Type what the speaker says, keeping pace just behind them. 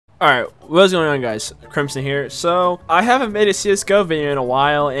Alright, what's going on, guys? Crimson here. So, I haven't made a CSGO video in a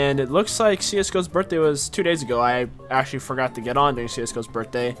while, and it looks like CSGO'S birthday was 2 days ago. I actually forgot to get on during CSGO'S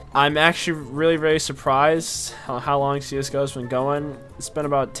birthday. I'm actually really surprised how long CSGO's been going. It's been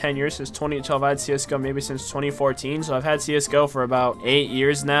about 10 years since 2012. I had CSGO maybe since 2014, so I've had CSGO for about 8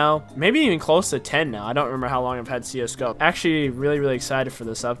 years now. Maybe even close to 10 now. I don't remember how long I've had CSGO. Actually, really excited for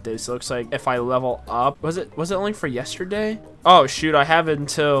this update. So it looks like if I level up, was it only for yesterday? Oh shoot, I have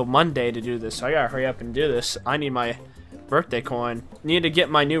until Monday to do this, so I gotta hurry up and do this. I need my birthday coin. Need to get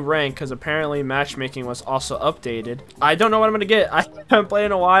my new rank because apparently matchmaking was also updated. I don't know what I'm gonna get. I haven't played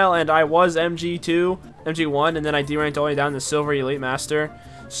in a while, and I was MG2, MG1, and then I deranked all the way down to Silver Elite Master.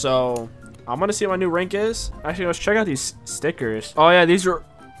 So I'm gonna see what my new rank is. Actually, let's check out these stickers. Oh yeah, these are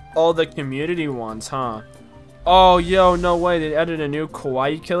all the community ones, huh? Oh yo, no way, they added a new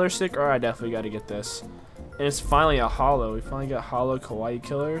Kawaii Killer sticker. I definitely gotta get this. And it's finally a holo. We finally got holo Kawaii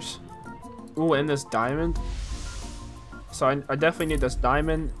Killers. Ooh, and this diamond. So I definitely need this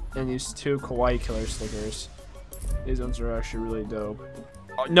diamond and these 2 Kawaii Killer stickers. These ones are actually really dope.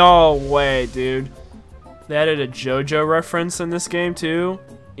 Oh, no way, dude. They added a JoJo reference in this game too.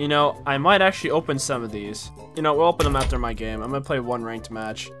 You know, I might actually open some of these. You know, we'll open them after my game. I'm gonna play 1 ranked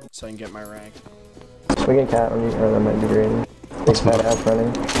match so I can get my rank. We get cat on you, or that might be green. Big fat ass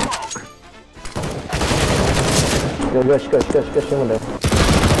running. Yo, gush, in window.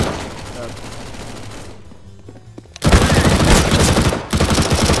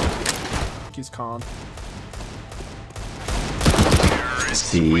 He's calm.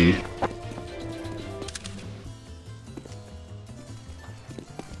 See.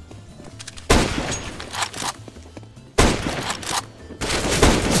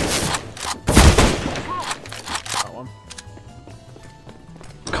 That one.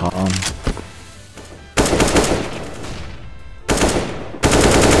 Calm.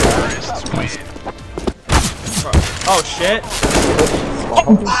 Nice. Oh shit!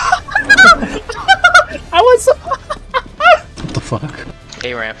 I was so What the fuck?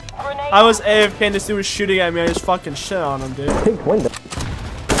 A-ramp. I was AFK and this dude was shooting at me. I just fucking shit on him, dude. Big window.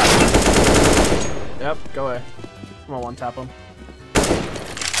 Yep, go away. I'm gonna 1-tap him.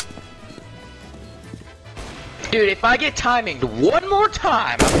 Dude, if I get timinged one more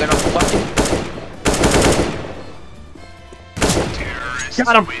time, I'm gonna fucking...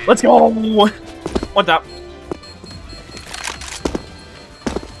 Got him! Let's go! 1-tap.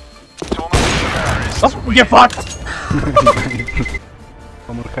 Oh, we get fucked!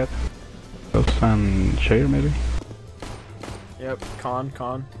 One more cat. Ghost and Share maybe? Yep,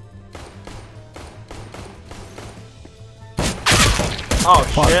 con. Oh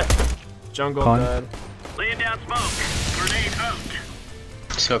Fuck. shit! Jungle Con. dead. Laying down smoke. Grenade out.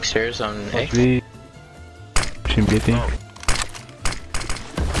 Smoke stairs on A. We pushing B, I think.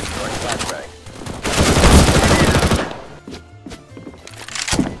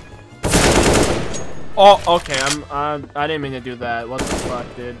 Oh, okay. I didn't mean to do that. What the fuck,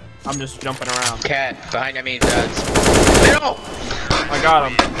 dude? I'm just jumping around. Cat, behind I mean, no! I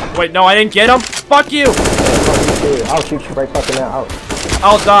got him. Wait, no, I didn't get him. Fuck you! I'll shoot you right fucking now. Out.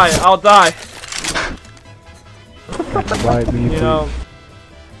 I'll die. Invite me, You please. know,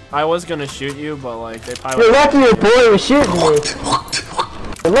 I was gonna shoot you, but like they probably. You're lucky your boy was shooting me.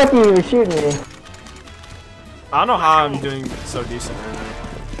 You're lucky you were shooting me. I don't know how I'm doing so decent right now.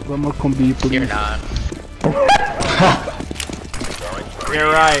 One more combi, please. You're not. You're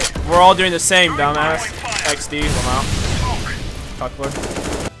right. We're all doing the same, dumbass. XD, I'm out. Cockboard.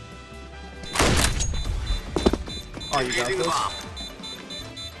 Oh, you got this?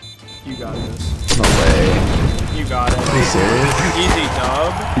 You got this. No way. You got it. Are you serious? Easy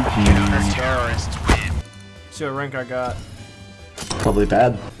dub. GG. See what rank I got. Probably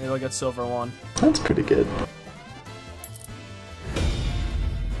bad. Maybe I'll get silver 1. That's pretty good.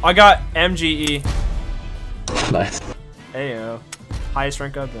 I got MGE. Nice. Ayo. Highest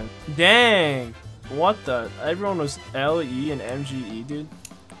rank I've been. Dang. What the? Everyone was LE and MGE, dude.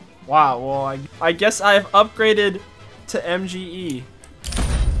 Wow, well, I guess I've upgraded to MGE.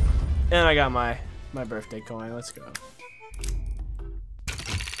 And I got my birthday coin. Let's go.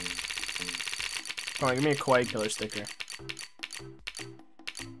 Come on, give me a Kawaii Killer sticker.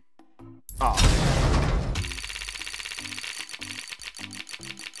 Oh.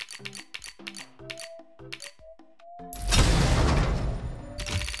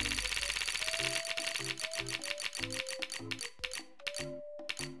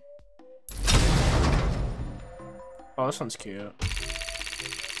 Oh, this one's cute.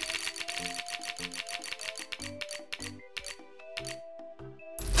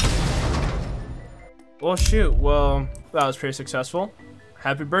 Well, shoot. Well, that was pretty successful.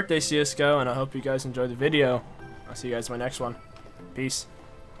 happy birthday, CSGO, and I hope you guys enjoyed the video. I'll see you guys in my next one. Peace.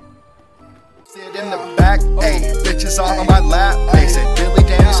 Sit in the back, ayy, bitches all on my lap. They said, Billy,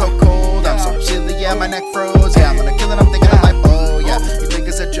 damn, you're so cold. I'm so chilly, yeah, my neck froze. Yeah, I'm gonna kill it, I'm thinking I'm like, oh, yeah. You think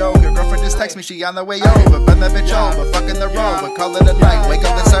it's a joke? Your girlfriend just text me, she on the way over. Bend that bitch over, fucking the road, but call it a night. Wake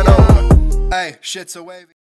up and start over. Ayy, shit's so wavy.